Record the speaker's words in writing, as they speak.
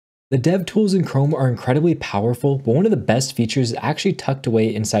The dev tools in Chrome are incredibly powerful, but one of the best features is actually tucked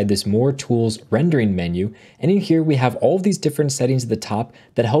away inside this More Tools rendering menu. And in here, we have all of these different settings at the top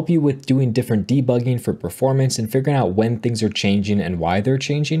that help you with doing different debugging for performance and figuring out when things are changing and why they're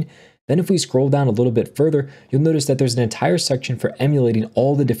changing. Then if we scroll down a little bit further, you'll notice that there's an entire section for emulating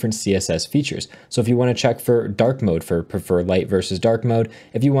all the different CSS features. So if you want to check for dark mode, for prefer light versus dark mode,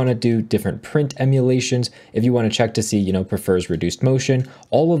 if you want to do different print emulations, if you want to check to see, prefers reduced motion,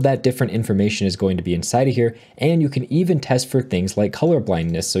 all of that different information is going to be inside of here. And you can even test for things like color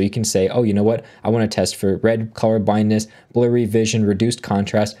blindness. So you can say, oh, you know what? I want to test for red color blindness, blurry vision, reduced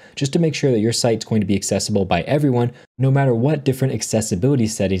contrast, just to make sure that your site's going to be accessible by everyone, no matter what different accessibility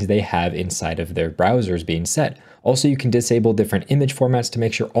settings they have inside of their browsers being set. Also, you can disable different image formats to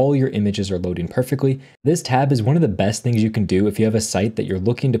make sure all your images are loading perfectly. This tab is one of the best things you can do if you have a site that you're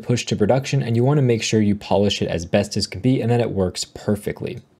looking to push to production and you want to make sure you polish it as best as can be and that it works perfectly.